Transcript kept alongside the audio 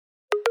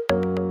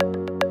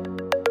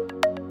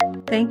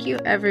Thank you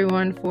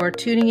everyone for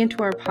tuning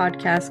into our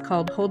podcast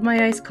called Hold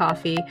My Iced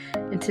Coffee.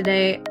 And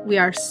today we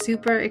are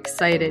super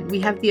excited. We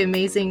have the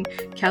amazing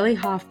Kelly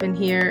Hoffman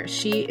here.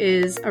 She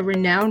is a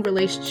renowned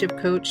relationship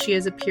coach. She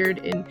has appeared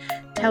in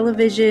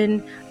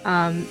television,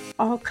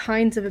 all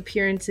kinds of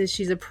appearances.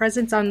 She's a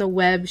presence on the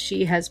web.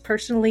 She has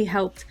personally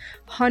helped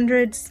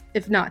hundreds,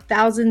 if not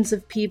thousands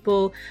of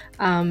people.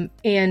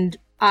 And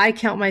I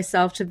count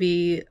myself to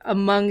be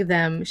among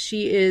them.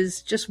 She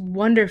is just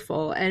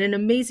wonderful and an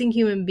amazing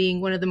human being,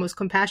 one of the most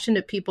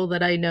compassionate people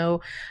that I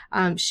know.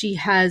 She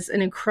has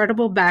an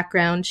incredible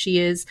background. She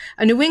is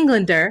a New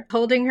Englander,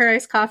 holding her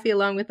iced coffee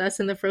along with us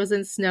in the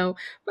frozen snow.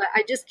 But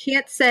I just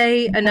can't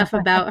say enough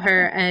about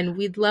her. And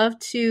we'd love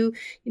to,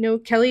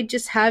 Kelly,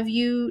 just have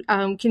you,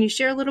 can you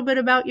share a little bit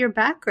about your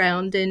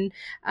background and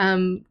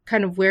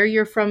kind of where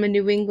you're from in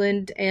New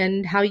England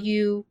and how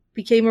you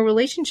became a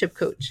relationship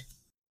coach?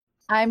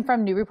 I'm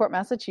from Newburyport,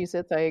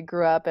 Massachusetts. I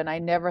grew up and I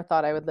never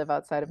thought I would live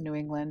outside of New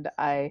England.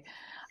 I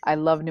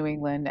love New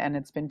England and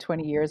it's been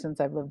 20 years since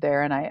I've lived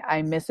there and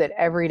I miss it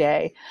every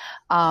day.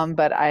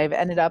 But I've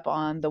ended up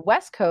on the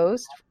West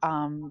Coast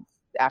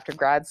after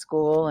grad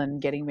school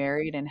and getting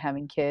married and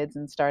having kids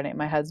and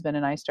my husband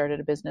and I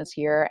started a business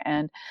here.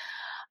 And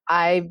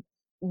I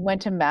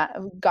went to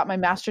got my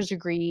master's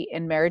degree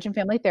in marriage and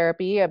family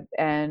therapy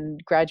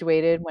and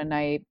graduated when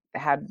I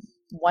had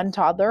one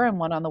toddler and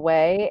one on the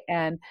way,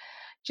 and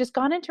just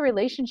gone into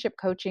relationship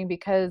coaching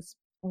because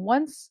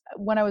when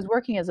I was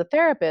working as a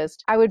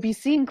therapist, I would be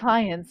seeing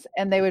clients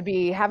and they would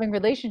be having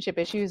relationship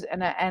issues.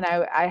 And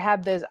I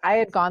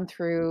had gone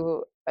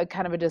through a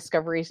kind of a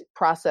discovery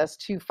process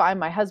to find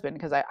my husband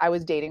because I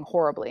was dating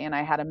horribly and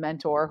I had a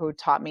mentor who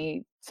taught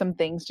me some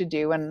things to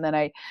do. And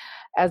then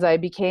as I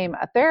became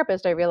a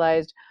therapist, I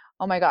realized,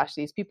 oh my gosh,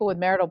 these people with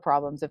marital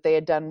problems, if they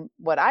had done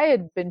what I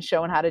had been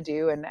shown how to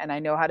do and I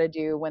know how to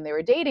do when they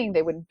were dating,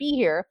 they wouldn't be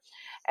here.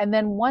 And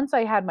then once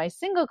I had my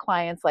single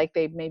clients, like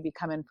they maybe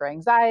come in for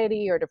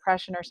anxiety or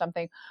depression or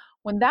something,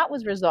 when that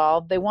was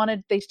resolved,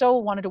 they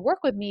still wanted to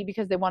work with me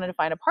because they wanted to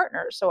find a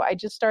partner. So I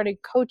just started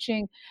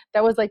coaching.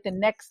 That was like the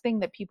next thing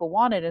that people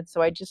wanted. And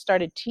so I just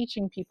started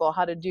teaching people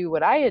how to do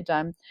what I had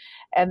done.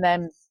 And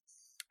then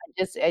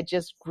it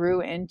just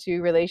grew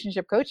into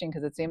relationship coaching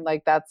because it seemed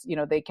like that's,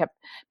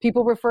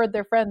 people referred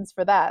their friends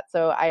for that.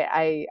 So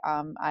I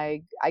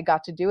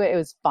got to do it. It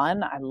was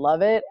fun. I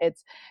love it. It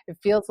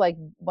feels like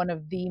one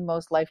of the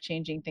most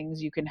life-changing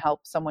things you can help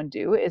someone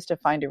do is to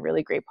find a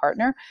really great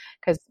partner,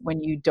 because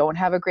when you don't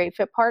have a great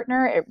fit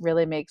partner, it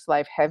really makes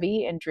life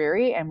heavy and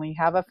dreary. And when you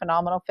have a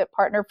phenomenal fit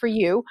partner for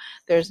you,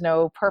 there's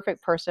no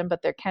perfect person,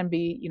 but there can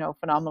be,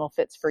 phenomenal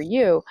fits for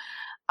you.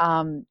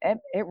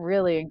 It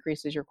really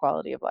increases your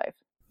quality of life.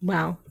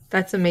 Wow,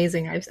 that's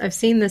amazing. I've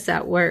seen this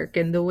at work,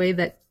 and the way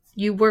that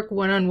you work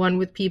one-on-one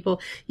with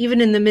people, even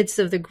in the midst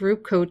of the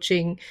group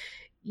coaching,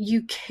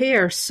 you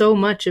care so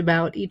much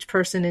about each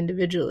person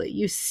individually.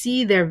 You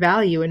see their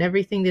value and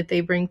everything that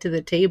they bring to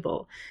the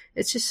table.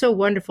 It's just so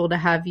wonderful to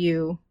have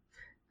you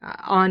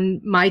on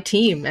my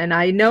team, and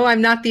I know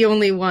I'm not the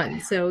only one.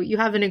 So you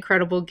have an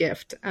incredible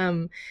gift.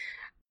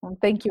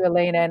 Thank you,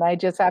 Elena. And I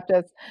just have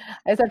to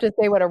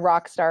say what a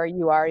rock star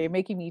you are. You're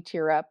making me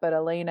tear up. But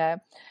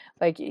Elena,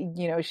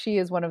 she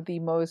is one of the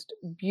most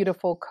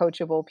beautiful,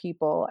 coachable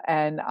people.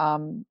 And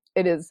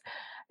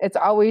it's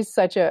always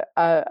such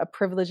a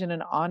privilege and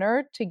an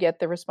honor to get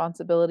the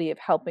responsibility of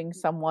helping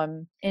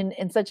someone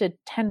in such a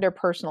tender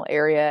personal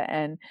area,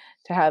 and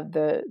to have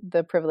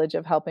the privilege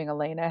of helping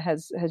Elena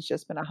has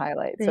just been a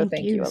highlight. So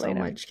thank you,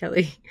 Elena. So much,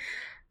 Kelly.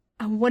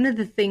 One of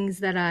the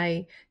things that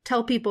I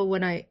tell people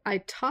when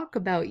I talk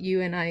about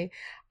you, and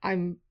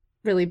I'm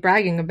really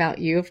bragging about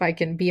you, if I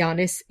can be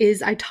honest,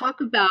 is I talk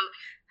about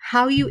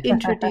how you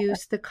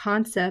introduce the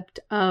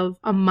concept of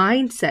a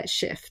mindset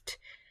shift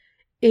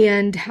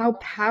and how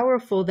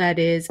powerful that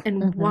is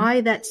and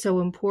why that's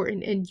so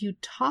important. And you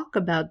talk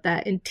about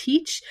that and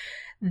teach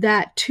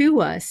that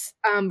to us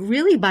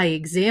really by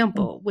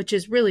example, which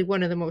is really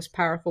one of the most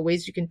powerful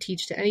ways you can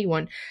teach to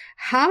anyone.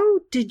 How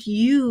did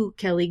you,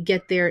 Kelly,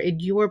 get there in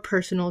your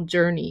personal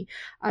journey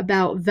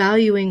about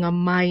valuing a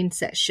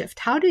mindset shift?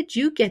 How did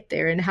you get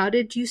there, and how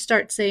did you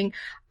start saying,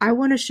 I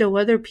want to show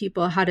other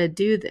people how to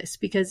do this?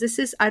 Because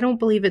I don't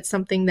believe it's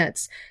something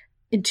that's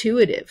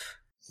intuitive.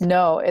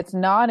 No, it's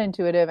not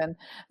intuitive. And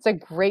it's a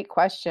great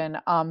question.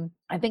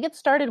 I think it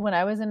started when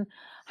I was in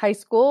high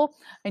school.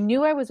 I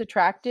knew I was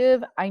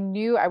attractive. I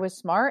knew I was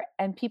smart,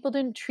 and people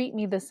didn't treat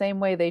me the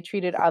same way they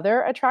treated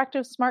other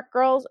attractive, smart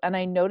girls. And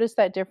I noticed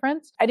that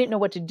difference. I didn't know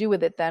what to do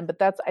with it then, but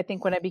that's, I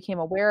think, when I became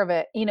aware of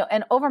it,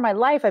 and over my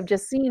life, I've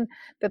just seen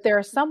that there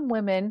are some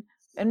women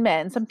and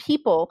men, some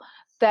people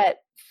that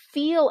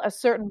feel a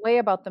certain way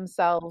about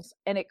themselves,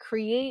 and it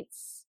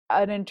creates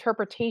an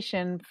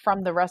interpretation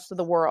from the rest of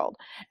the world.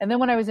 And then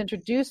when I was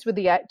introduced to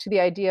the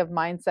idea of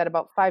mindset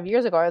about 5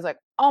 years ago, I was like,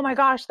 oh my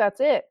gosh, that's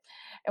it.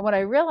 And what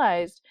I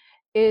realized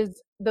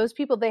is those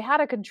people, they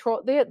had a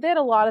control, they had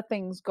a lot of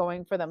things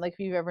going for them. Like if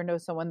you ever know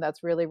someone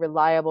that's really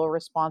reliable,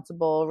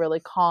 responsible, really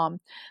calm,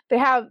 they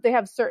have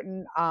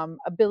certain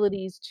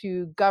abilities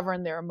to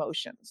govern their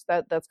emotions.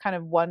 That's kind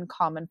of one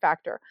common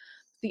factor.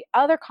 The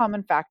other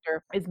common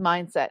factor is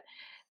mindset.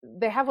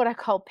 They have what I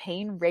call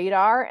pain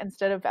radar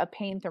instead of a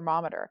pain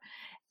thermometer.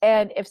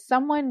 And if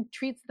someone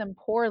treats them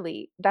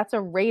poorly, that's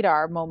a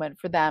radar moment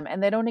for them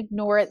and they don't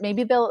ignore it.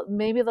 Maybe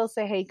they'll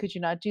say, "Hey, could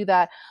you not do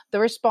that?" They'll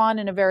respond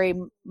in a very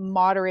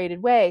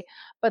moderated way,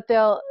 but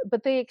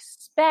they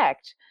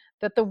expect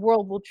that the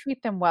world will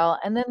treat them well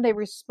and then they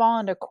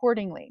respond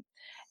accordingly.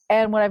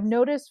 And what I've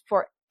noticed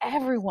for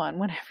everyone,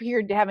 whenever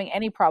you're having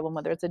any problem,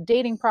 whether it's a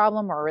dating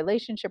problem or a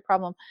relationship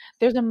problem,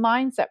 there's a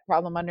mindset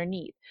problem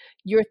underneath.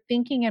 You're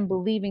thinking and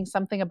believing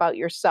something about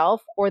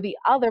yourself or the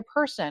other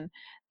person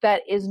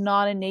that is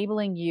not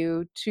enabling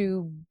you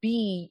to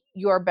be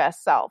your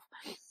best self.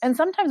 And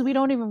sometimes we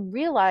don't even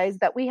realize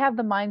that we have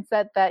the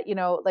mindset that,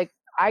 like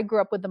I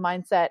grew up with the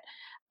mindset,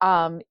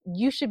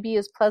 you should be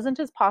as pleasant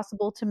as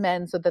possible to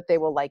men so that they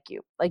will like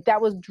you. Like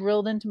that was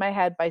drilled into my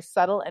head by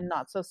subtle and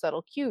not so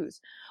subtle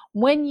cues.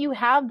 When you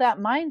have that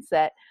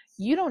mindset,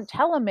 you don't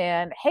tell a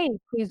man, "Hey,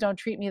 please don't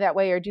treat me that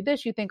way or do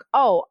this." You think,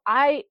 "Oh,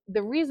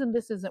 the reason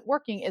this isn't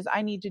working is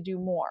I need to do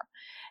more."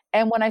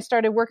 And when I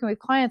started working with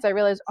clients, I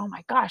realized, oh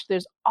my gosh,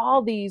 there's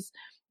all these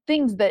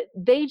things that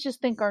they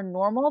just think are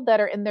normal that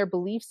are in their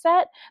belief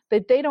set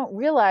that they don't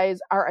realize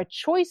are a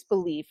choice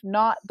belief,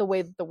 not the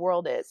way that the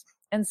world is.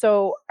 And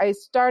so I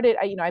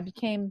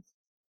became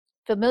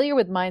familiar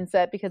with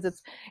mindset because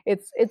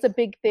it's a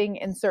big thing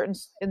in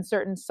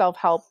certain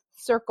self-help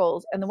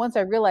circles. And then once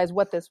I realized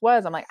what this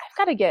was, I'm like, I've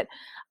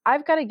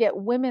got to get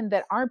women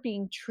that aren't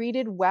being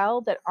treated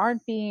well, that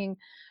aren't being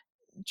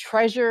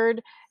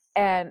treasured,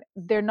 and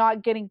they're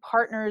not getting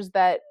partners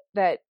that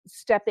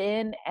step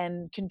in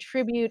and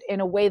contribute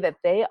in a way that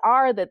they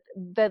are, that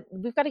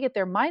we've got to get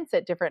their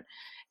mindset different,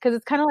 because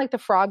it's kind of like the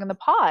frog in the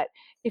pot.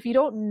 If you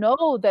don't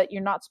know that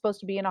you're not supposed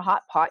to be in a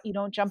hot pot, you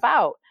don't jump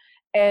out.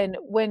 And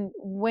when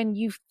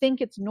you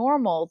think it's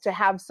normal to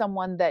have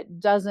someone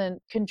that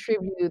doesn't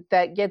contribute,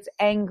 that gets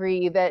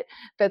angry, that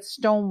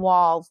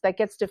stonewalls, that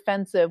gets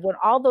defensive, when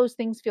all those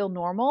things feel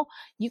normal,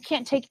 you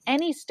can't take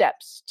any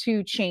steps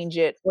to change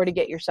it or to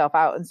get yourself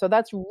out. And so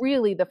that's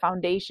really the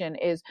foundation.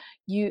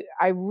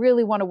 I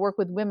really want to work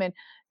with women.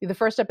 The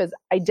first step is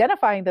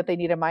identifying that they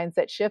need a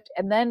mindset shift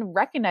and then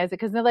recognize it,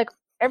 because they're like,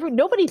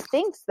 nobody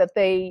thinks that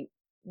they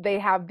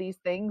have these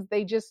things.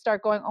 They just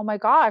start going, "Oh my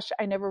gosh,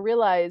 I never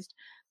realized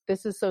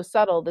this is so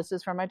subtle. This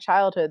is from my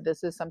childhood.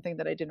 This is something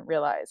that I didn't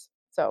realize."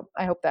 So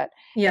I hope that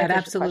Yeah, it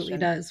answers your absolutely question.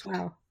 does.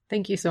 Wow.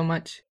 Thank you so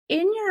much.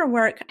 In your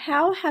work,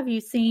 how have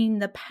you seen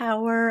the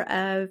power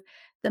of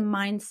the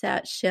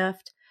mindset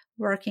shift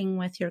working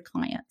with your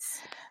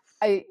clients?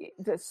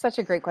 That's such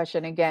a great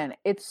question. Again,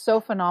 it's so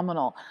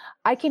phenomenal.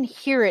 I can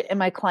hear it in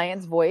my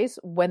client's voice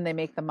when they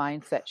make the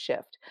mindset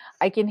shift.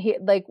 I can hear,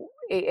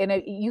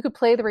 you could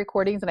play the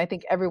recordings and I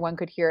think everyone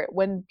could hear it.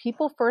 When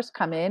people first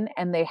come in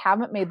and they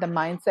haven't made the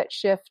mindset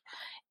shift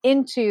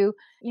into,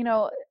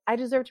 I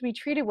deserve to be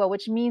treated well,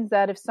 which means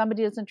that if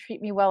somebody doesn't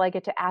treat me well, I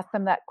get to ask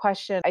them that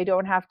question. I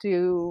don't have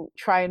to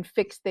try and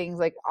fix things,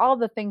 like all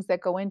the things that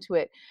go into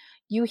it.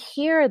 You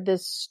hear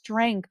this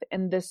strength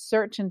and this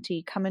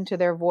certainty come into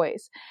their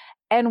voice.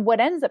 And what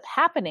ends up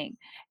happening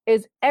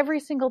is every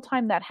single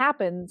time that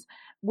happens,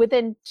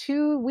 within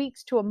 2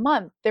 weeks to a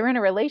month, they're in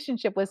a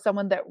relationship with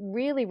someone that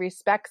really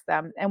respects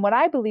them. And what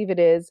I believe it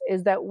is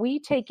that we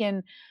take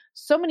in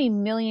so many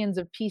millions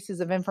of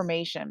pieces of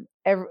information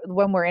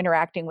when we're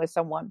interacting with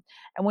someone.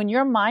 And when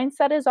your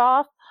mindset is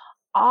off,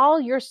 all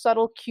your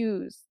subtle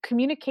cues,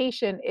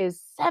 communication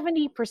is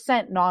 70%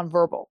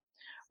 nonverbal,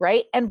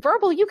 right? And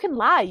verbal, you can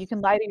lie. You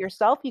can lie to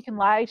yourself. You can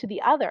lie to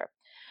the other.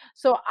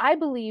 So I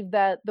believe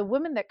that the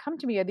women that come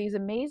to me are these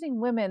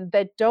amazing women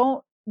that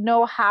don't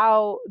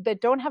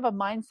have a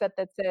mindset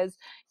that says,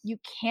 you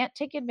can't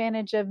take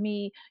advantage of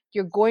me.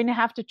 You're going to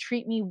have to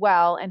treat me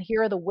well. And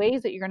here are the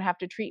ways that you're going to have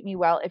to treat me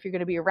well if you're going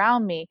to be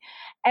around me.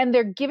 And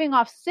they're giving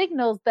off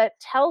signals that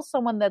tell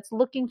someone that's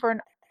looking for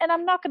and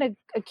I'm not going to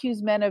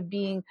accuse men of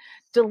being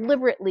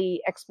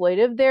deliberately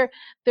exploitive.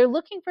 They're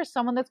looking for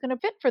someone that's going to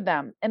fit for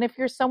them. And if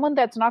you're someone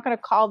that's not going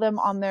to call them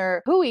on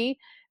their hooey,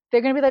 they're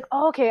going to be like,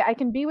 "Oh, okay, I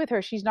can be with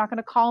her. She's not going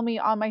to call me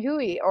on my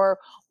hooey," or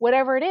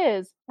whatever it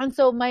is. And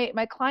so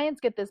my clients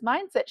get this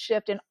mindset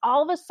shift, and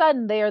all of a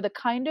sudden they are the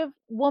kind of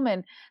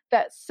woman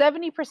that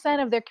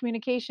 70% of their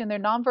communication, their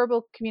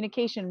nonverbal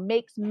communication,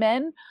 makes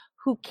men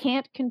who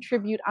can't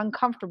contribute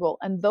uncomfortable.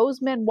 And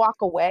those men walk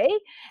away,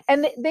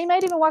 and they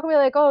might even walk away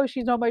like, "Oh,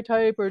 she's not my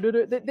type," or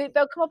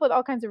they'll come up with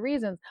all kinds of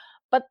reasons.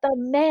 But the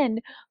men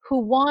who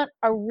want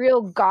a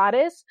real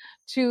goddess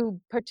to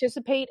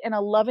participate in a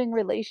loving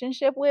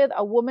relationship with,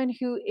 a woman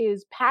who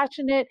is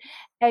passionate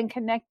and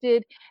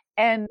connected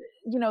and,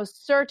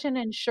 certain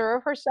and sure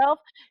of herself,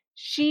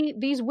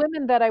 these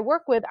women that I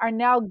work with are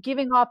now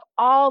giving off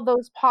all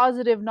those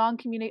positive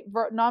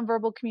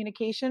nonverbal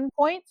communication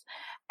points.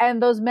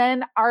 And those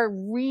men are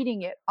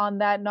reading it on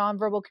that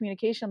nonverbal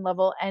communication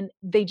level, and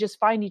they just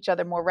find each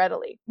other more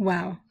readily.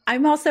 Wow.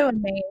 I'm also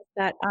amazed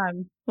that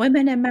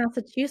women in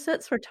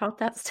Massachusetts were taught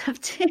that stuff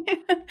too.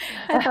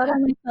 I thought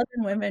only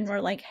Southern women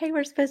were like, hey,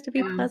 we're supposed to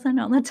be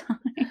pleasant all the time.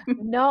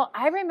 No,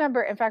 I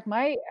remember, in fact,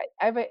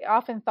 I've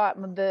often thought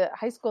the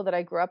high school that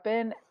I grew up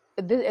in,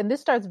 and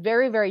this starts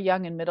very, very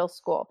young in middle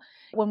school.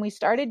 When we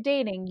started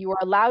dating, you were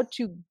allowed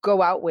to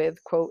go out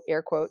with, quote,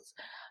 air quotes,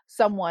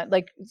 someone,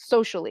 like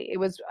socially. It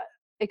was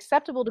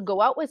acceptable to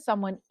go out with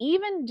someone,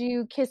 even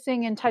do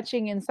kissing and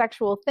touching and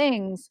sexual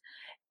things,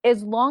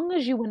 as long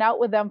as you went out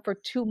with them for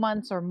 2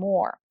 months or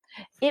more.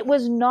 It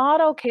was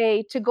not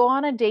okay to go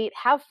on a date,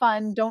 have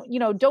fun,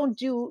 don't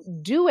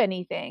do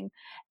anything,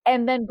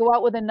 and then go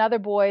out with another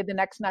boy the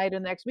next night or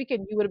the next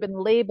weekend. You would have been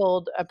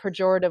labeled a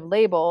pejorative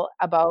label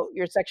about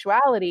your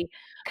sexuality.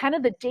 Kind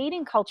of the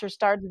dating culture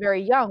starts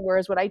very young,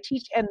 whereas what I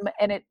teach, and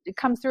it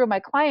comes through with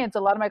my clients,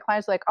 a lot of my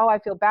clients are like, oh, I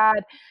feel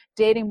bad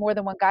dating more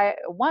than one guy at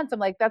once. I'm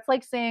like, that's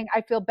like saying I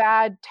feel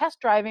bad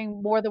test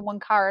driving more than one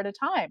car at a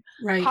time.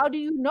 Right. How do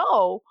you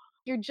know?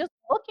 You're just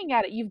looking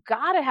at it. You've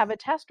got to have a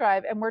test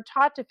drive, and we're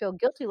taught to feel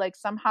guilty, like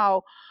somehow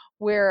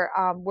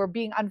we're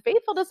being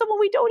unfaithful to someone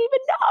we don't even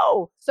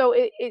know. So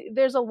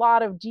there's a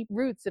lot of deep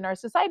roots in our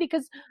society,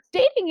 because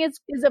dating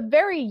is a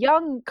very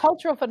young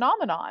cultural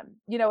phenomenon.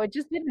 It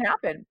just didn't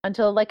happen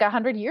until like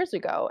 100 years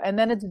ago, and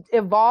then it's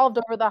evolved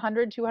over the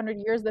 100, 200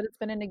 years that it's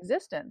been in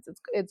existence.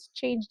 It's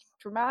changed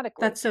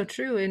dramatically. That's so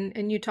true.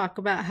 And you talk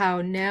about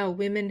how now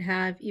women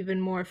have even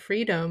more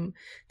freedom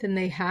than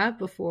they have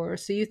before.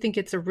 So you think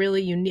it's a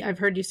really unique, I've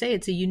heard you say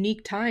it's a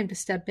unique time to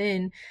step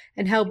in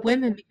and help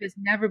women, because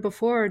never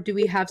before do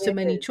we have so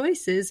many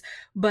choices.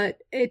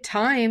 But at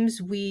times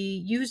we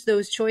use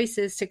those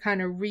choices to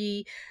kind of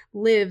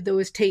relive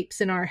those tapes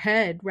in our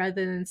head,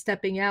 rather than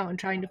stepping out and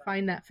trying to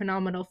find that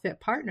phenomenal fit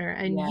partner.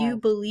 And you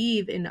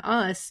believe in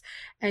us,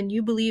 and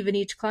you believe in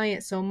each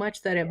client so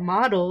much that it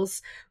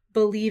models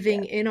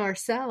believing in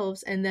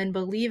ourselves, and then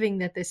believing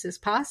that this is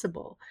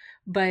possible.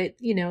 But,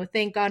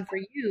 thank God for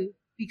you,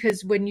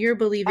 because when you're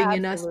believing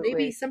in us,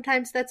 maybe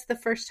sometimes that's the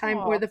first time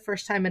or the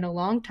first time in a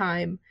long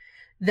time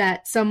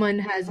that someone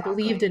has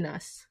believed in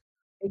us.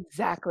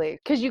 Exactly.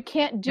 Because you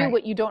can't do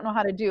what you don't know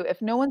how to do.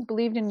 If no one's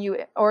believed in you,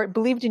 or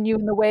believed in you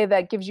in the way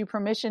that gives you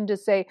permission to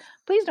say,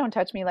 please don't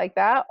touch me like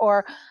that,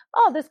 or,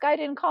 oh, this guy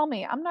didn't call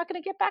me, I'm not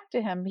going to get back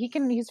to him.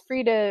 He's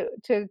free to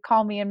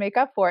call me and make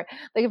up for it.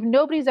 Like, if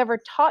nobody's ever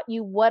taught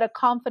you what a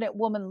confident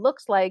woman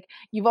looks like,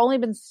 you've only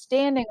been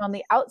standing on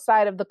the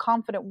outside of the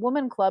confident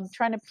woman club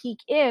trying to peek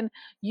in.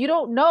 You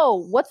don't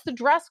know what's the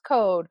dress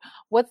code,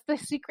 what's the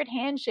secret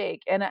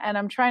handshake. And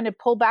I'm trying to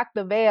pull back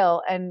the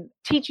veil and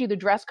teach you the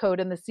dress code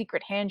and the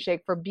secret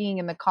handshake for being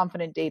in the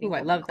confident dating. Ooh,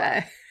 I love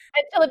that.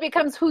 Until it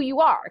becomes who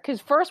you are.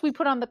 Because first we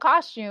put on the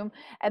costume,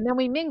 and then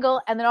we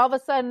mingle, and then all of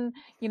a sudden,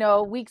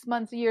 weeks,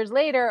 months, years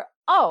later,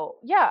 oh,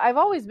 yeah, I've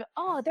always been,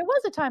 oh, there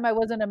was a time I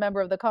wasn't a member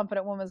of the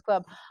Confident Women's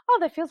Club. Oh,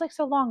 that feels like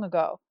so long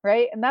ago,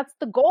 right? And that's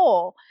the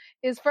goal,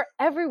 is for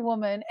every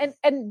woman.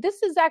 And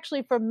this is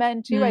actually for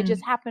men too. I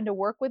just happen to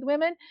work with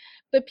women,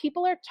 but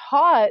people are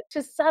taught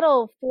to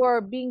settle for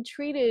being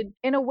treated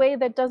in a way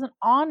that doesn't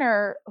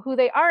honor who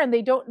they are. And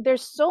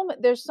there's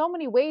so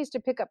many ways to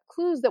pick up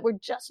clues that we're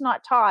just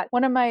not taught.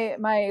 One of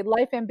my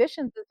life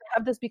ambitions is to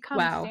have this become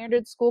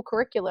standard school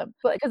curriculum,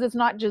 because it's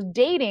not just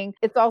dating,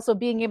 it's also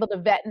being able to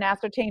vet and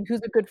ascertain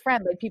who's a good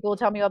friend. Like, people will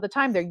tell me all the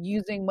time, they're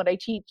using what I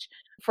teach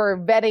for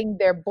vetting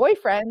their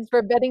boyfriends,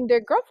 for vetting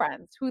their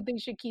girlfriends, who they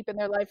should keep in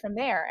their life from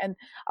there. And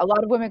a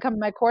lot of women come to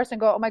my course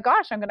and go, oh my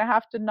gosh, I'm going to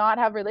have to not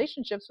have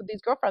relationships with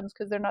these girlfriends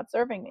because they're not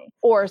serving me,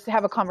 or to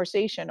have a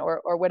conversation,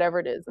 or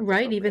whatever it is.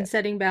 Right. Even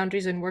setting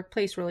boundaries in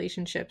workplace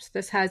relationships.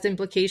 This has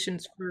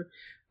implications for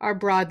our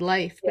broad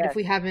life. But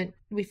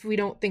if we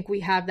don't think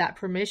we have that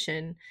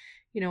permission,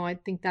 I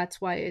think that's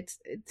why it's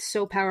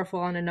so powerful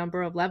on a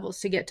number of levels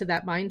to get to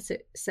that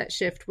mindset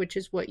shift, which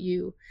is what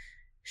you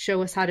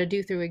show us how to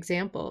do through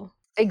example.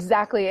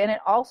 Exactly. And it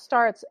all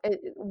starts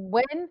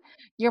when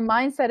your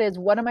mindset is,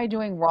 what am I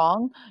doing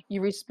wrong?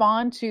 You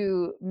respond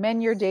to men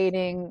you're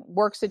dating,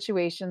 work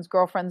situations,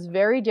 girlfriends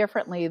very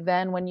differently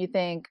than when you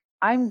think,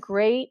 I'm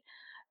great.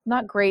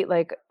 Not great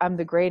like I'm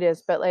the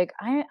greatest, but like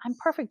I'm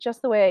perfect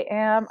just the way I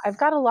am. I've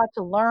got a lot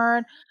to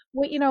learn.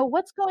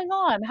 What's going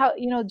on? How,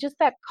 just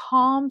that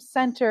calm,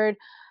 centered,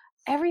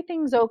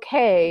 everything's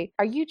okay.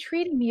 Are you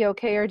treating me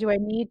okay, or do I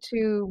need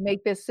to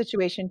make this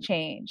situation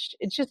changed?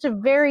 It's just a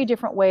very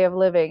different way of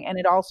living, and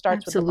it all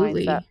starts with the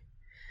mindset.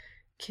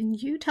 Can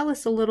you tell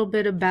us a little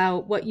bit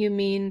about what you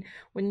mean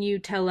when you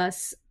tell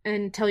us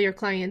and tell your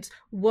clients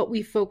what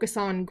we focus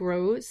on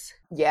grows?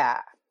 Yeah,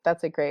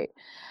 that's a great.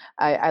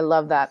 I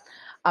love that.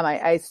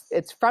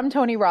 It's from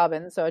Tony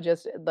Robbins, so I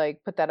just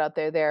like put that out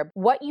there.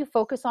 What you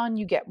focus on,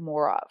 you get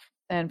more of.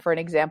 And for an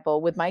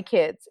example, with my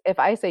kids, if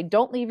I say,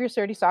 don't leave your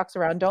dirty socks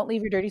around, don't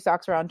leave your dirty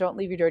socks around, don't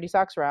leave your dirty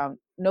socks around,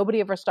 nobody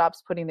ever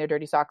stops putting their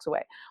dirty socks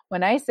away.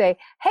 When I say,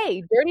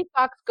 hey, dirty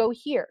socks go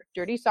here,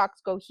 dirty socks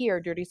go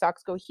here, dirty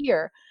socks go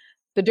here,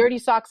 the dirty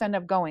socks end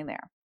up going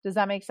there. Does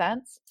that make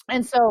sense?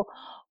 And so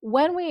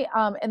when we,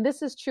 and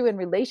this is true in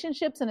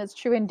relationships and it's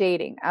true in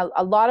dating,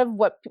 a lot of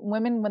what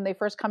women, when they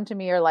first come to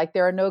me, are like,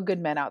 there are no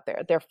good men out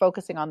there. They're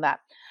focusing on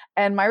that.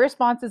 And my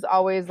response is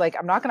always like,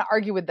 I'm not going to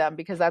argue with them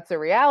because that's the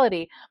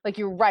reality. Like,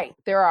 you're right.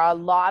 There are a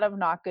lot of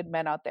not good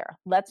men out there.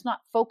 Let's not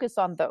focus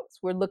on those.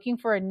 We're looking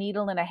for a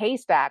needle in a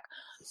haystack.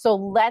 So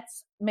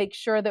let's make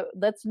sure that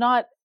let's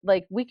not,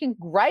 like, we can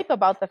gripe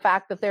about the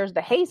fact that there's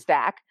the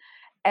haystack,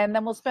 and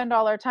then we'll spend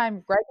all our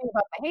time griping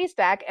about the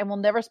haystack and we'll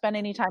never spend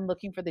any time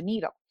looking for the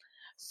needle.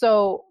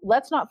 So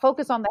let's not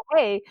focus on the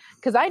hay,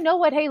 because I know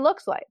what hay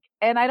looks like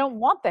and I don't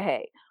want the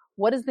hay.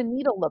 What does the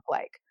needle look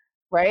like?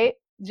 Right?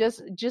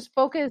 Just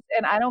focus.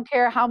 And I don't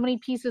care how many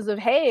pieces of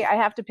hay I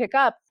have to pick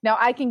up. Now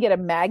I can get a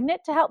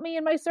magnet to help me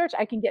in my search.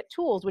 I can get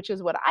tools, which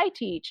is what I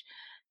teach,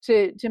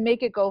 to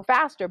make it go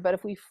faster. But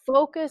if we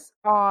focus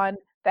on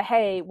the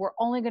hay, we're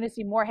only going to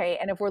see more hay.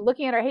 And if we're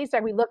looking at our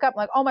haystack, we look up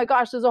like, oh my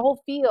gosh, there's a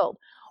whole field.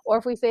 Or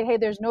if we say, hey,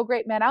 there's no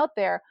great men out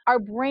there, our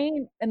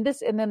brain, and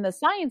then the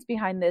science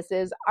behind this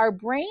is our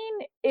brain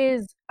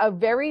is a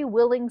very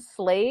willing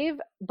slave,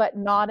 but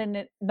not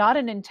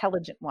an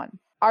intelligent one.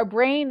 Our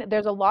brain,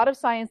 there's a lot of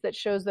science that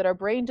shows that our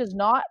brain does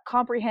not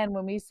comprehend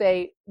when we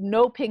say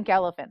no pink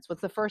elephants.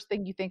 What's the first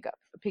thing you think of?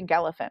 A pink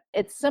elephant.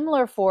 It's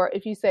similar for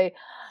if you say,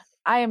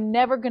 I am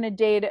never going to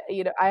date,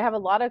 I have a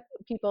lot of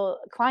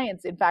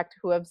clients, in fact,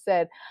 who have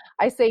said,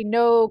 I say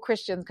no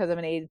Christians because I'm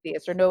an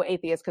atheist, or no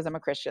atheist because I'm a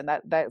Christian.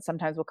 That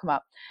sometimes will come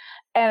up.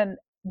 And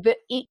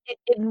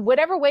in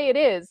whatever way it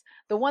is,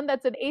 the one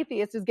that's an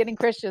atheist is getting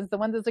Christians. The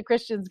one that's a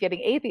Christian is getting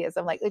atheists.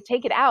 I'm like,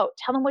 take it out.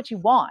 Tell them what you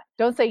want.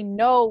 Don't say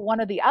no,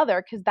 one or the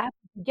other, because that's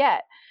what you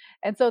get.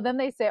 And so then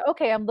they say,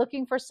 okay, I'm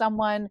looking for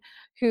someone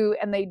who,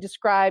 and they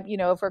describe,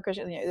 for a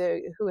Christian,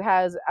 who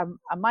has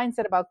a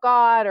mindset about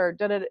God, or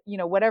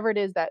whatever it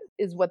is that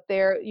is what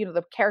they're,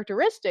 the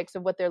characteristics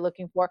of what they're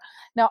looking for.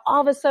 Now, all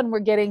of a sudden we're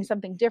getting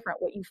something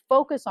different. What you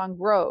focus on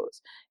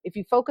grows. If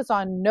you focus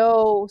on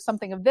no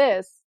something of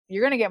this,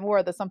 you're going to get more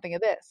of the something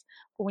of this.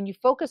 But when you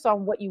focus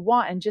on what you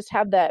want and just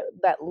have that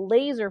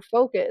laser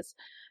focus,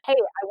 hey,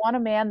 I want a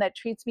man that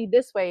treats me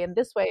this way and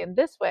this way and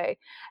this way.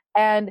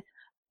 And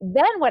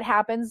then what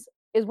happens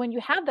is when you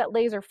have that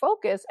laser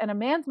focus and a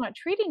man's not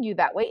treating you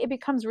that way, it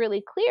becomes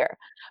really clear.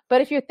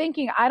 But if you're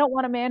thinking, I don't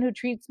want a man who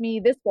treats me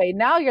this way,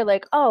 now you're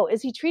like, oh,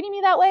 is he treating me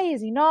that way?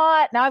 Is he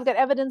not? Now I've got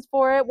evidence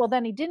for it. Well,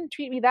 then he didn't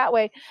treat me that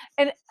way.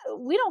 And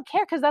we don't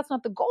care, because that's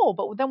not the goal.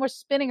 But then we're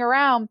spinning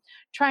around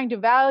trying to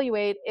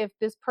evaluate if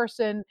this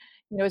person,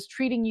 is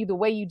treating you the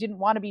way you didn't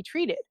want to be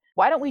treated.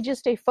 Why don't we just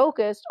stay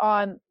focused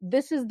on,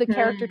 this is the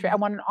character trait. I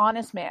want an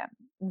honest man.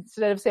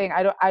 Instead of saying,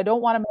 I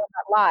don't want a man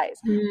that lies.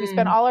 We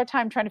spend all our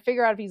time trying to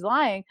figure out if he's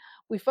lying.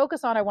 We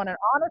focus on, I want an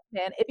honest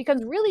man. It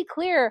becomes really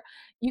clear.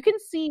 You can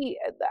see,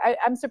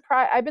 I'm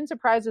surprised. I've been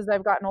surprised as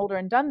I've gotten older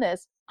and done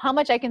this, how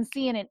much I can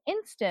see in an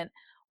instant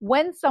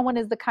when someone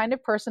is the kind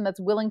of person that's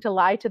willing to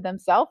lie to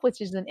themselves,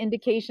 which is an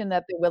indication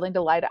that they're willing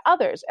to lie to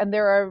others. And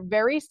there are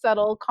very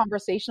subtle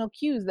conversational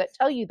cues that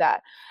tell you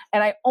that.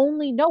 And I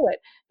only know it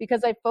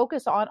because I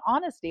focus on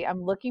honesty.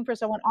 I'm looking for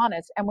someone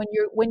honest. And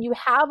when you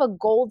have a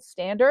gold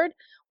standard,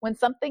 when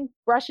something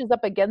brushes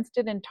up against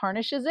it and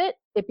tarnishes it,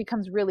 it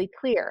becomes really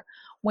clear.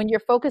 When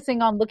you're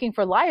focusing on looking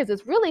for liars,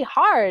 it's really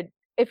hard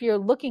if you're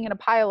looking in a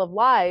pile of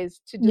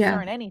lies to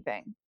discern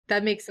anything.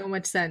 That makes so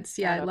much sense.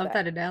 Yeah, I love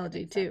that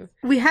analogy too.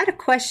 We had a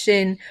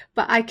question,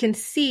 but I can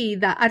see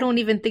that I don't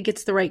even think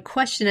it's the right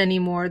question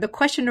anymore. The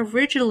question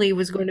originally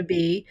was going to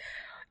be,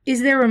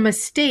 is there a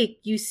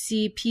mistake you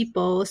see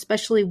people,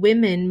 especially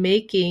women,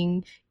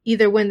 making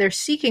either when they're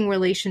seeking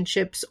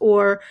relationships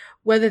or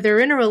whether they're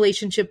in a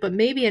relationship? But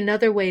maybe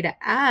another way to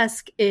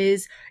ask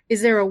is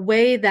there a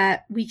way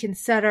that we can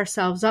set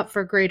ourselves up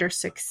for greater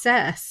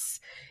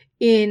success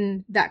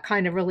in that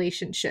kind of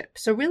relationship?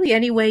 So really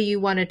any way you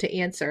wanted to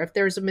answer, if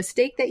there's a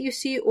mistake that you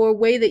see or a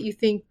way that you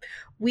think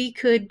we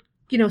could,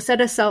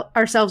 set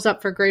ourselves up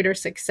for greater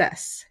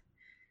success,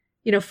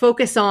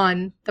 focus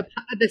on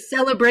the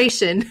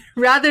celebration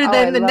rather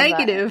than the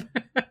negative.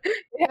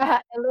 Yeah,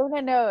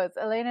 Elena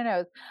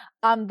knows.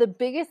 The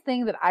biggest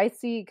thing that I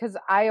see, because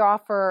I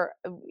offer,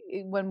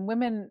 when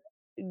women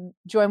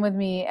join with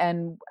me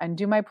and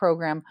do my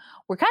program,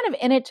 we're kind of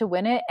in it to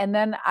win it. And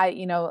then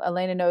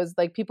Elena knows,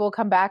 like, people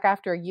come back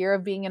after a year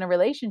of being in a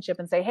relationship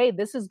and say, hey,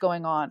 this is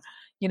going on,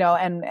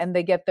 and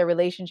they get their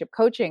relationship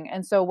coaching.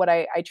 And so what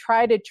I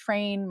try to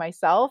train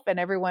myself and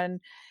everyone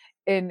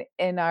in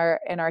our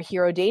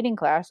hero dating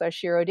class, our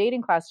Shiro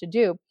dating class, to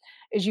do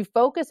is you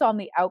focus on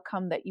the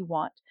outcome that you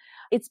want.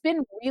 It's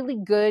been really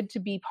good to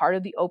be part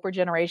of the Oprah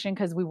generation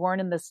because we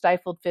weren't in the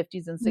stifled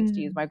 50s and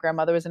 60s. My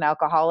grandmother was an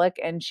alcoholic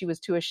and she was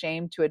too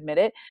ashamed to admit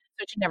it.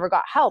 So she never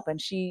got help, and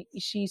she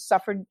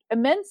suffered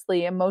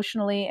immensely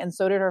emotionally, and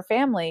so did her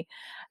family,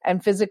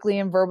 and physically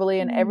and verbally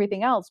and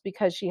everything else,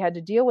 because she had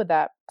to deal with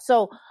that.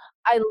 So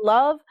I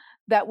love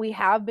that we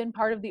have been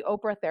part of the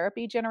Oprah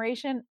therapy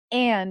generation,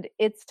 and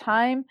it's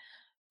time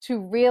to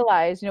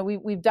realize,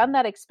 we've done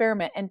that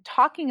experiment and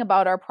talking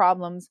about our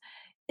problems.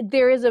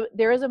 There is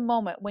a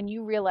moment when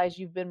you realize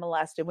you've been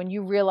molested, when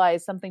you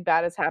realize something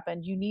bad has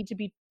happened, you need to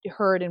be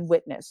heard and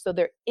witnessed. So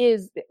there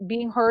is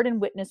being heard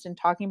and witnessed and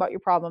talking about your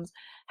problems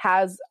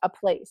has a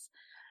place.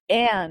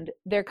 And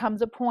there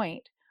comes a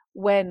point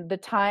when the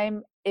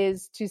time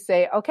is to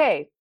say,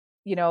 okay,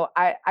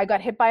 I got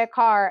hit by a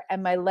car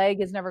and my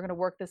leg is never going to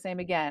work the same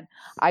again.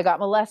 I got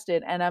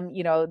molested and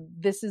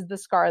this is the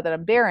scar that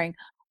I'm bearing.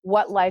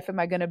 What life am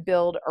I going to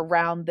build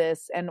around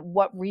this, and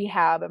what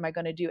rehab am I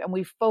going to do? And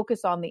we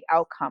focus on the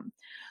outcome.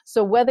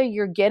 So whether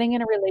you're getting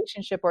in a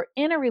relationship or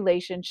in a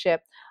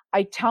relationship,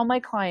 I tell my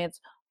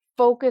clients,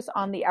 focus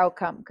on the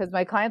outcome, because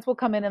my clients will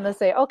come in and they'll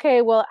say,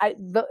 okay, well,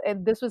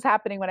 and this was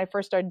happening when I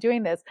first started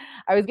doing this.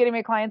 I was getting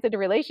my clients into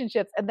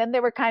relationships, and then they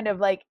were kind of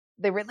like,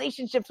 the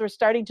relationships were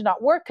starting to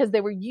not work because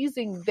they were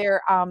using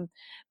their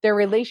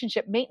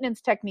relationship maintenance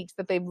techniques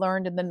that they've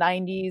learned in the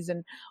 90s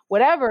and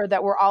whatever,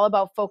 that were all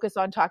about focus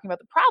on talking about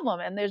the problem.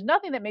 And there's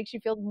nothing that makes you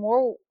feel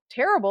more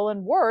terrible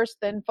and worse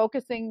than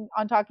focusing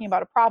on talking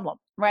about a problem,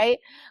 right?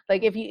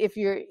 Like if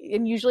you're,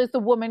 and usually it's the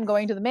woman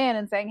going to the man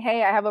and saying,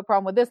 hey, I have a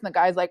problem with this, and the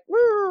guy's like,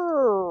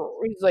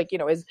 he's like,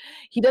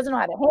 he doesn't know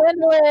how to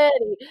handle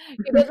it,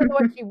 he doesn't know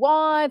what he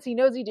wants, he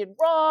knows he did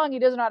wrong, he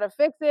doesn't know how to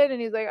fix it,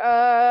 and he's like,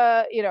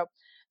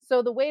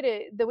 so the way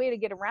to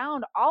get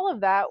around all of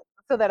that,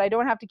 so that I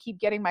don't have to keep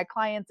getting my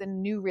clients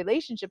in new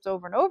relationships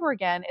over and over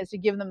again, is to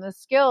give them the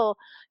skill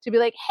to be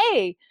like,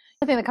 hey,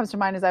 the thing that comes to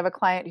mind is I have a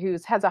client who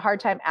has a hard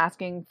time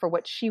asking for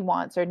what she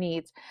wants or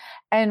needs,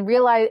 and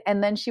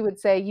then she would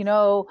say,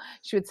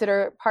 she would sit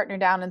her partner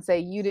down and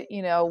say,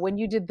 when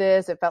you did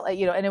this, it felt like,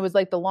 and it was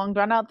like the long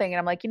drawn out thing. And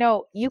I'm like,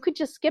 you could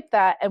just skip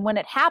that. And when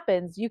it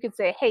happens, you could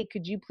say, hey,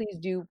 could you please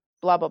do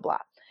blah, blah, blah.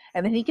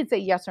 And then he could say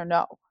yes or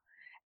no.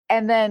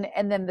 And then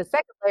the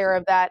second layer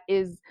of that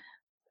is,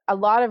 a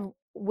lot of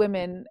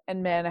women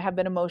and men have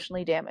been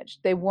emotionally damaged.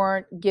 They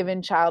weren't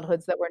given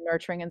childhoods that were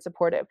nurturing and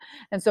supportive.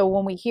 And so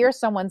when we hear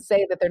someone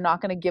say that they're not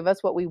going to give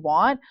us what we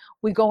want,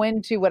 we go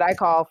into what I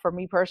call, for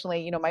me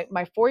personally,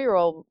 my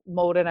 4-year-old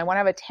mode, and I want to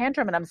have a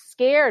tantrum, and I'm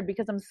scared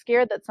because I'm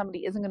scared that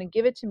somebody isn't going to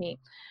give it to me.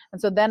 And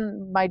so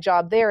then my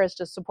job there is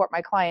to support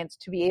my clients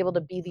to be able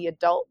to be the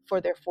adult for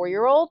their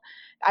 4-year-old.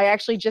 I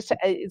actually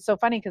it's so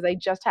funny because I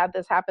just had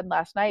this happen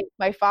last night.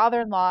 My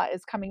father-in-law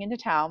is coming into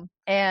town,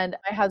 and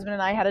my husband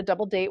and I had a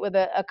double date with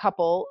a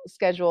couple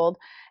scheduled,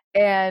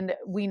 and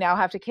we now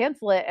have to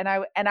cancel it. And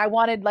I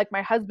wanted, like,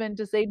 my husband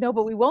to say, no,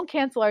 but we won't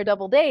cancel our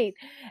double date.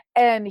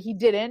 And he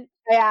didn't.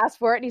 I asked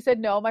for it and he said,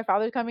 no, my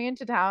father's coming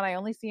into town. I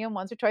only see him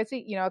once or twice,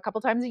 a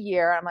couple times a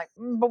year. I'm like,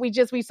 but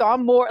we saw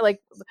him more, like,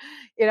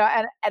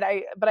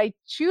 but I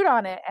chewed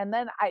on it. And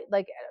then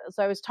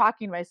so I was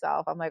talking to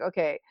myself. I'm like,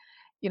 okay,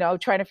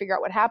 trying to figure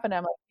out what happened.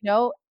 I'm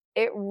like,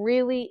 it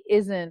really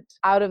isn't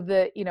out of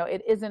the,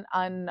 it isn't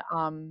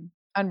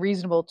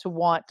unreasonable to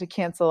want to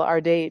cancel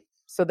our date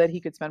so that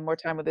he could spend more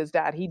time with his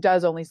dad. He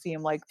does only see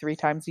him like 3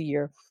 times a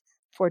year,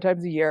 4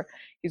 times a year.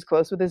 He's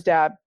close with his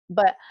dad.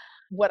 But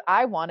what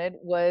I wanted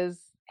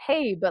was,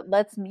 hey, but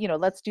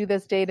let's do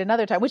this date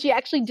another time, which he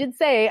actually did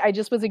say. I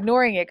just was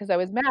ignoring it because I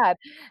was mad.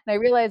 And I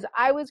realized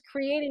I was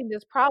creating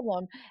this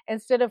problem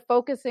instead of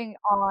focusing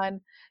on,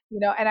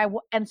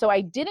 and so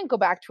I didn't go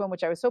back to him,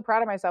 which I was so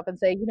proud of myself, and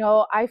say,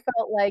 I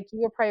felt like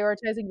you were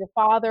prioritizing your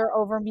father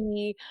over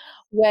me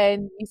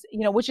when,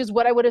 which is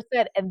what I would have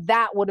said. And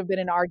that would have been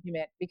an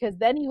argument, because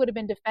then he would have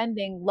been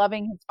defending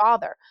loving his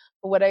father.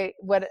 But what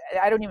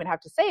I don't even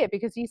have to say it,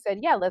 because he said,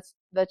 yeah, let's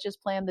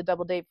just plan the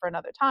double date for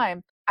another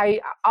time.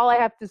 All I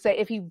have to say,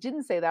 if he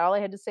didn't say that, all I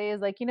had to say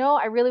is like,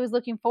 I really was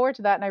looking forward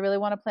to that, and I really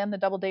want to plan the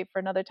double date for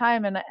another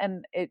time,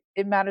 and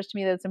it matters to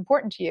me that it's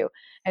important to you.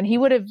 And he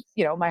would have,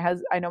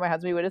 I know my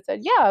husband would have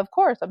said, yeah, of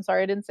course. I'm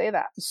sorry I didn't say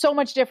that. So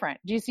much different.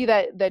 Do you see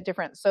that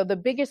difference? So the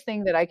biggest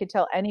thing that I could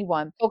tell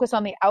anyone, focus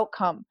on the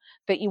outcome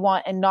that you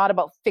want and not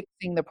about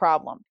fixing the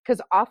problem.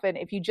 Because often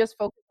if you just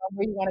focus on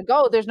where you want to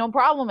go, there's no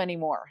problem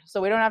anymore.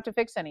 So we don't have to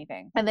fix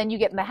anything. And then you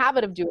get in the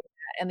habit of doing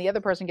that, and the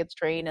other person gets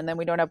trained, and then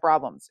we don't have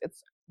problems.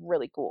 It's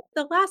really cool.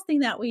 The last thing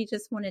that we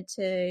just wanted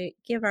to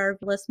give our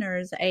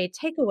listeners a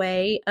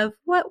takeaway of,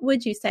 what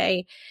would you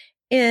say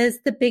is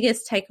the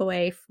biggest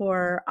takeaway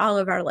for all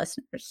of our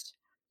listeners?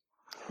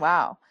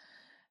 Wow.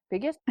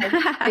 Biggest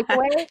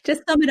takeaway?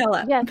 Just sum it all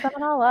up. Yeah, sum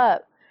it all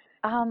up.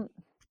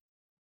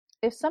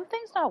 If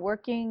something's not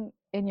working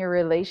in your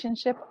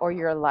relationship or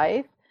your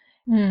life,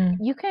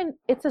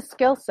 it's a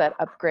skill set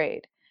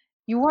upgrade.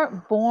 You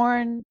weren't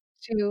born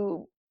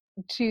to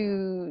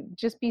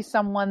just be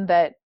someone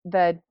that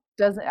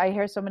doesn't. I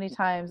hear so many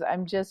times,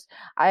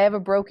 I have a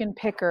broken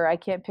picker. I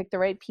can't pick the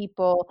right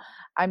people.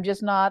 I'm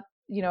just not,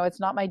 it's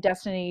not my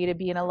destiny to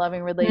be in a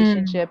loving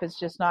relationship. It's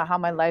just not how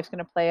my life's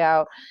going to play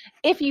out.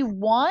 If you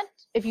like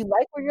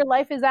where your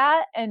life is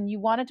at and you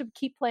want it to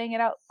keep playing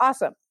it out,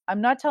 awesome.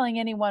 I'm not telling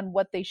anyone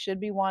what they should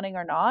be wanting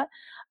or not.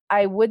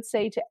 I would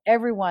say to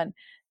everyone,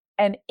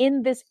 And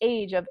in this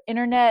age of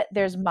internet,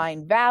 there's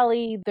Mind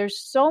Valley, there's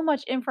so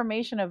much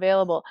information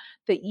available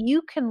that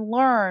you can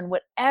learn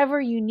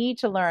whatever you need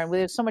to learn.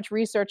 There's so much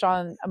research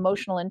on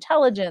emotional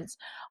intelligence,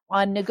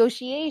 on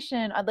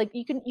negotiation, like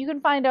you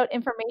can find out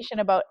information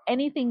about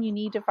anything you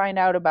need to find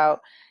out about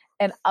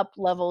and up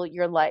level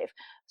your life.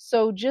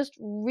 So just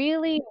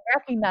really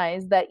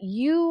recognize that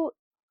you,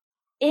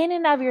 in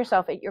and of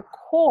yourself, at your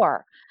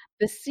core,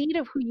 the seed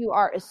of who you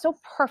are is so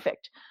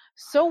perfect,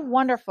 so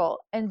wonderful,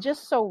 and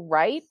just so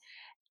right.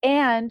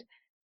 And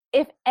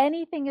if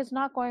anything is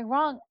not going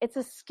wrong, it's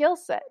a skill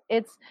set.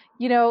 It's,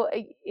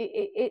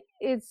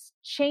 it's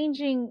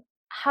changing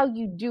how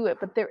you do it,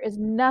 but there is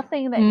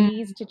nothing that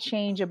needs to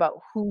change about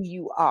who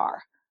you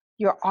are.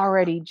 You're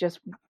already just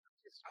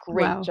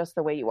great, wow, just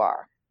the way you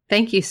are.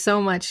 Thank you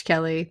so much,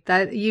 Kelly.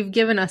 That you've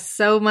given us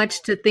so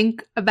much to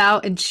think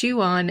about and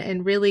chew on,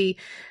 and really,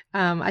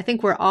 I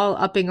think we're all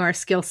upping our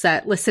skill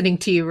set listening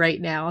to you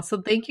right now.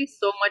 So thank you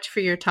so much for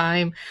your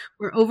time.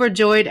 We're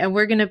overjoyed, and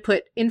we're going to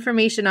put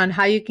information on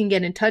how you can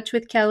get in touch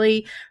with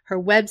Kelly,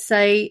 her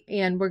website,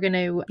 and we're going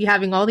to be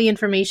having all the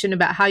information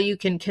about how you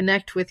can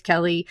connect with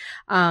Kelly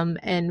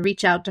and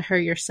reach out to her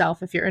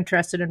yourself if you're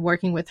interested in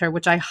working with her,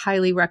 which I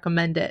highly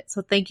recommend it.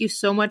 So thank you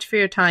so much for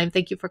your time.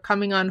 Thank you for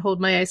coming on Hold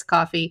My Iced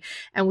Coffee,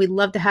 and we'd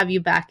love to have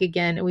you back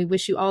again, and we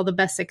wish you all the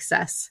best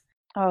success.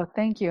 Oh,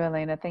 thank you,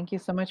 Elena. Thank you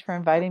so much for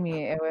inviting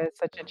me. It was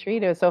such a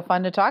treat. It was so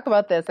fun to talk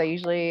about this. I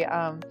usually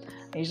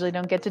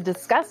don't get to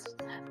discuss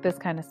this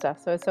kind of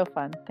stuff, so it's so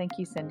fun. Thank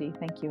you, Cindy.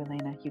 Thank you,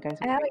 Elena. You guys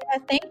are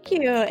great. Thank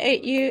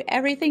you.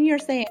 Everything you're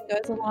saying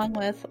goes along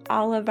with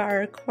all of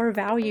our core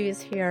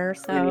values here.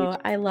 So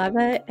I love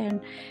it,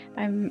 and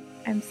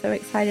I'm so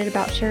excited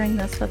about sharing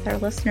this with our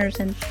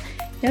listeners. And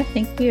yeah,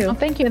 thank you. Oh,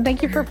 thank you, and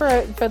thank you for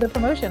the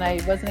promotion. I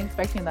wasn't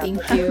expecting that.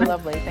 Thank you.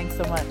 Lovely. Thanks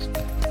so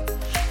much.